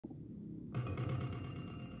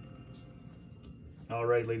All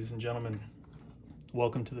right, ladies and gentlemen,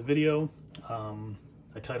 welcome to the video.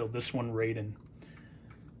 I titled this one Raiden.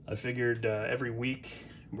 I figured every week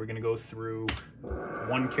we're going to go through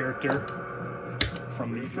one character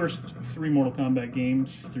from the first 3 Mortal Kombat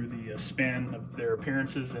games through the span of their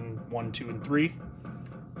appearances in 1, 2, and 3.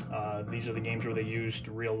 These are the games where they used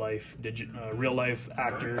real life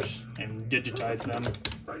actors and digitized them,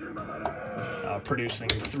 producing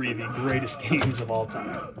 3 of the greatest games of all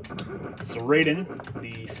time. So Raiden,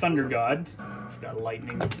 the Thunder God, he's got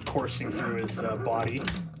lightning coursing through his body,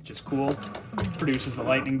 which is cool. Produces a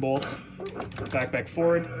lightning bolt. Back,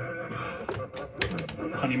 forward.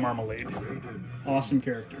 Honey marmalade. Awesome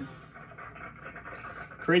character.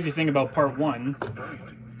 Crazy thing about part 1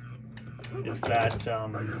 is that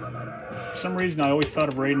for some reason I always thought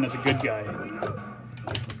of Raiden as a good guy.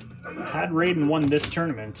 Had Raiden won this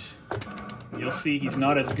tournament, you'll see he's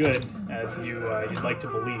not as good as you'd like to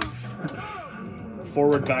believe.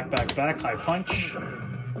 Forward, back, high punch.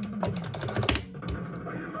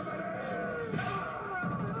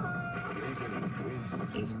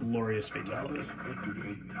 It's a glorious fatality.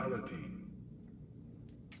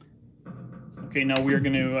 Okay, now we are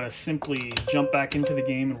going to simply jump back into the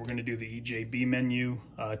game, and we're going to do the EJB menu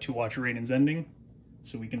to watch Raiden's ending,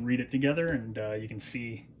 so we can read it together, and you can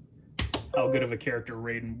see how good of a character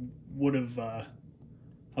Raiden would have,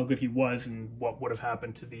 how good he was, and what would have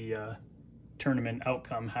happened to the tournament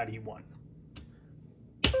outcome had he won.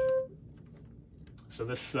 So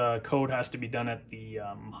this code has to be done at the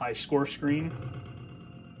high score screen.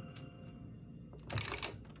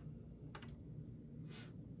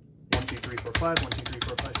 One, 2, 3, 4, 5. 1, 2, 3,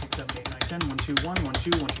 4, 5, 6, 7, 8, 9, 10. 1, 2, 1. 1,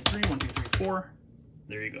 2, 1, 2, 3. 1, 2, 3, 4.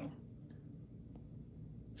 There you go.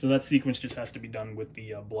 So that sequence just has to be done with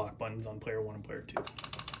the block buttons on player 1 and player 2.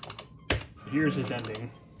 So here's his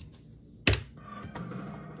ending.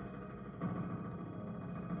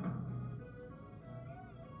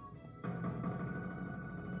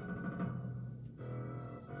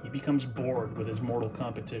 He becomes bored with his mortal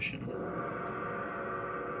competition.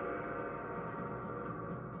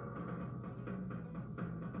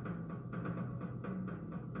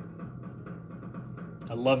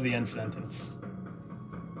 I love the end sentence.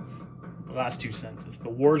 The last 2 sentences. The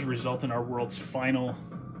wars result in our world's final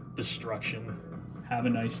destruction. Have a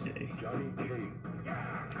nice day.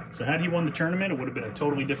 So had he won the tournament, it would have been a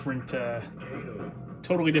totally different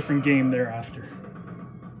game thereafter.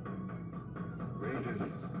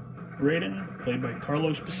 Raiden, played by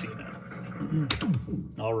Carlos Pacina.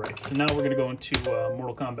 Alright, so now we're going to go into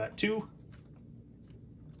Mortal Kombat 2.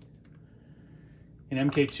 In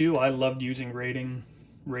MK2, I loved using Raiden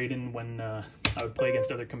when I would play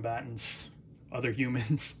against other combatants, other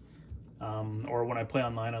humans, or when I play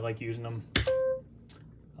online, I like using them.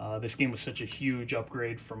 This game was such a huge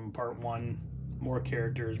upgrade from part 1. More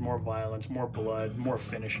characters, more violence, more blood, more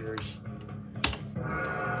finishers.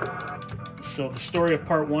 So the story of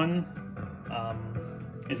part 1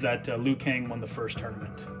 is that Liu Kang won the first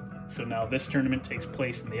tournament. So now this tournament takes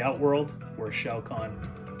place in the Outworld, where Shao Kahn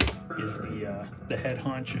is the head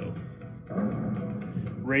honcho.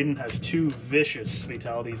 Raiden has 2 vicious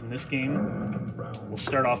fatalities in this game. We'll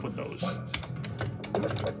start off with those.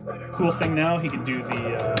 Cool thing now, he can do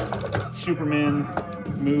the Superman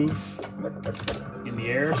move in the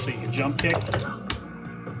air, so you can jump kick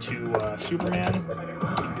to Superman. You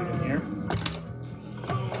can do it in the air.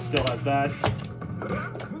 Still has that.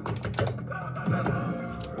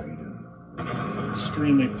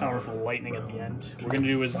 Extremely powerful lightning at the end. We're going to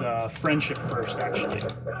do his friendship first, actually.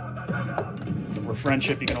 So for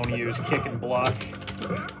friendship, you can only use kick and block.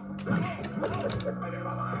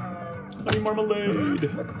 Honey marmalade!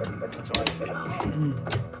 That's what I say.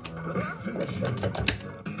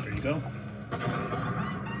 There you go.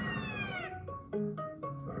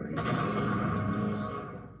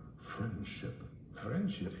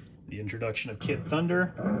 Friendship. The introduction of Kid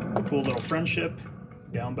Thunder. Cool little friendship.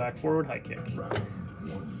 Down, back, forward, high kick.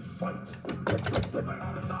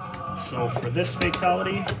 So for this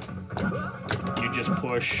fatality, you just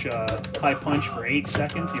push high punch for 8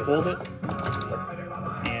 seconds. You hold it,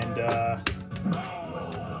 and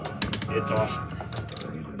it's awesome.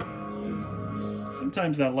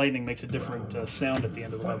 Sometimes that lightning makes a different sound at the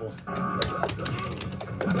end of the level.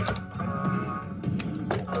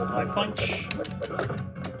 Hold high punch.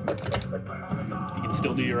 You can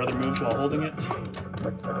still do your other moves while holding it.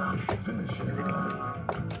 There we go.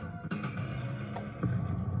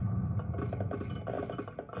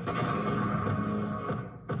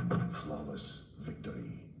 Flawless victory.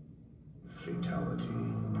 Fatality.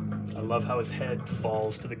 I love how his head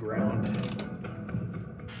falls to the ground.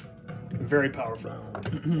 Very powerful.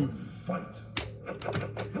 Fight.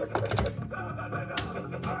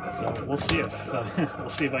 So we'll see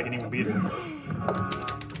if I can even beat her.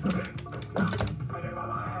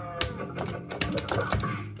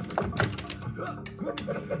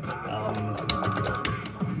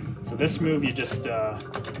 So this move, you just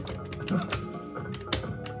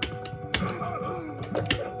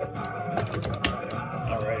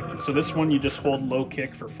alright, so this one you just hold low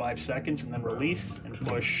kick for 5 seconds and then release and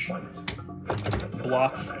push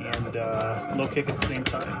block and low kick at the same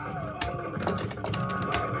time.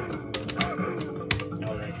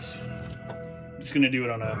 Alright, I'm just going to do it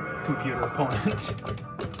on a computer opponent.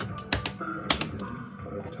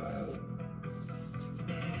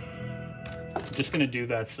 I'm just going to do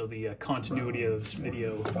that so the continuity of this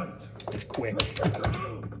video is quick.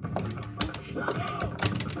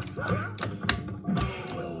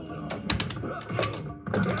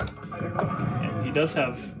 And he does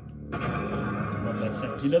have,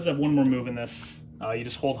 he does have one more move in this. You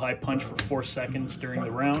just hold high punch for 4 seconds during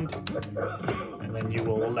the round, and then you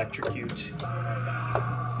will electrocute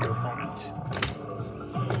your opponent.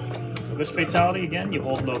 So this fatality, again, you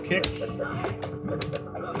hold low kick, and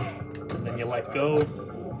then you let go,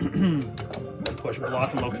 and push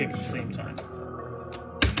block and low kick at the same time.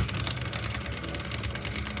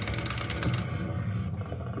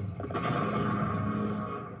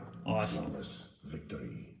 Awesome.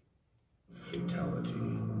 Victory. Fatality.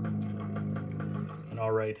 And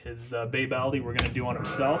alright, his babality we're going to do on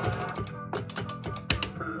himself.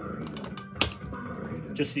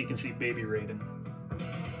 Just so you can see baby Raiden.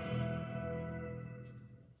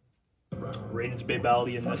 Raiden's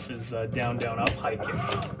babality in this is down, down, up, high kick.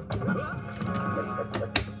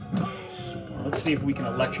 Well, let's see if we can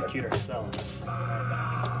electrocute ourselves.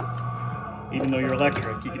 Even though you're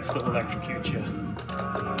electric, you can still electrocute you.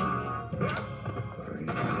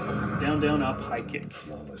 Down, down, up, high kick.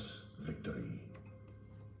 Flawless victory.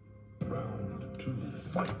 Round 2,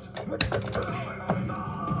 fight.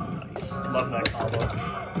 Nice. Love that combo.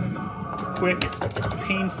 It's quick, it's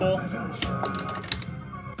painful.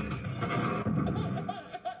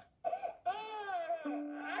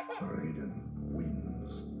 Raiden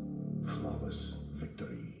wins. Flawless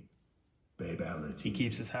victory. Babality. He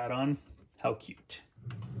keeps his hat on. How cute.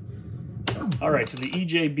 Alright, so the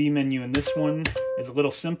EJB menu in this one is a little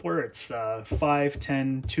simpler. It's 5,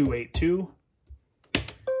 10, 2, 8, 2.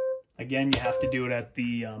 Again, you have to do it at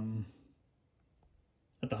the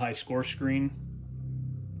high score screen.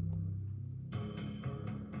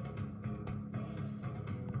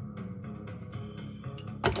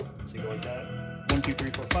 So you go like that. 1, 2, 3,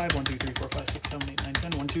 4, 5, 1, 2, 3, 4, 5, 6, 7, 8, 9,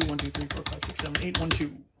 10, 1, 2, 1, 2, 3, 4, 5, 6, 7, 8, 1,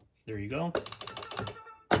 2. There you go.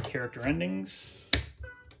 Character endings.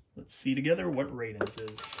 Let's see together what Raiden's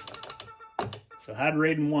is. So had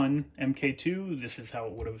Raiden won MK2, this is how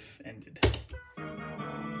it would have ended.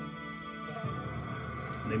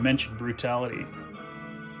 They mentioned brutality.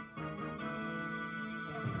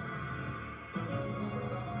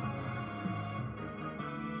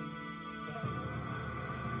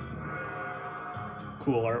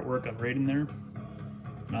 Cool artwork on Raiden there.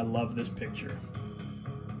 And I love this picture.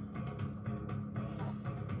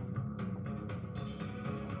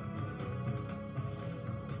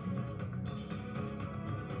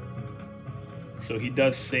 So he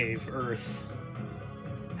does save Earth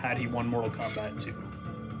had he won Mortal Kombat 2.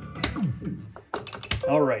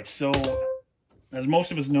 Alright, so as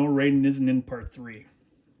most of us know, Raiden isn't in Part 3.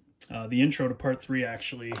 The intro to Part 3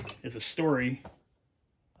 actually is a story,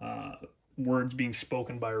 words being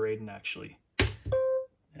spoken by Raiden actually.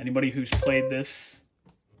 Anybody who's played this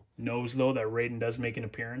knows though that Raiden does make an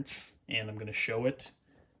appearance, and I'm going to show it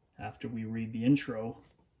after we read the intro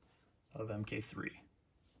of MK3.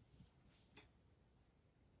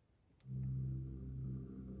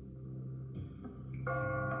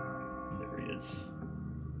 There he is.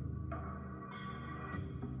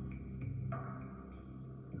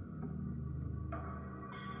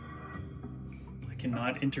 I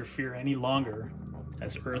cannot interfere any longer,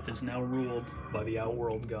 as Earth is now ruled by the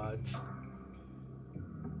Outworld gods.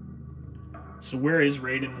 So where is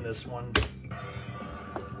Raiden in this one?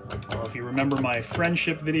 Well, if you remember my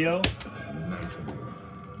friendship video,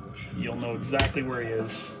 you'll know exactly where he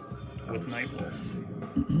is with Nightwolf.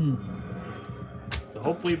 So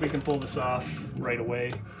hopefully we can pull this off right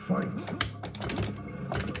away.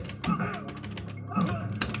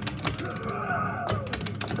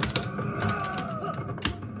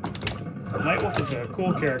 Nightwolf is a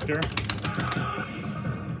cool character.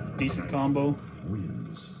 Decent combo.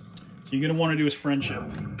 So you're going to want to do his friendship,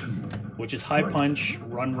 which is high punch,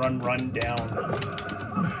 run, run, run, down.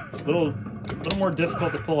 It's a little little more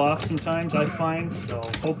difficult to pull off sometimes, I find, so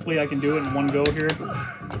hopefully I can do it in one go here.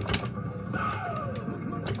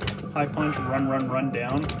 High punch, run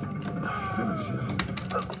down.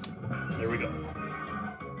 There we go.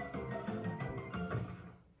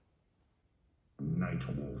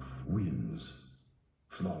 Nightwolf wins.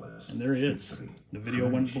 Flawless. And there he is. Victory. The video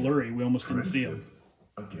went blurry. We almost didn't see him.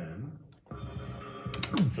 Again.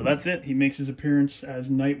 So that's it. He makes his appearance as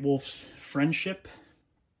Nightwolf's friendship.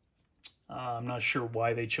 I'm not sure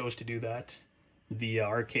why they chose to do that. The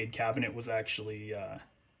arcade cabinet was actually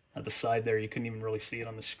at the side there. You couldn't even really see it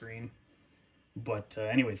on the screen. But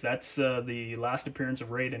anyways, that's the last appearance of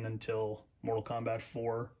Raiden until Mortal Kombat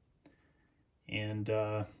 4. And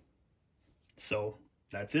so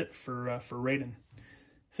that's it for Raiden.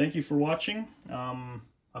 Thank you for watching. I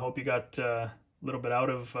hope you got a little bit out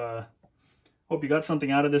of... hope you got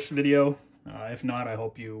something out of this video. If not, I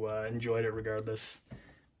hope you enjoyed it regardless.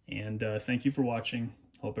 And thank you for watching.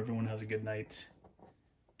 Hope everyone has a good night.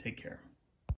 Take care.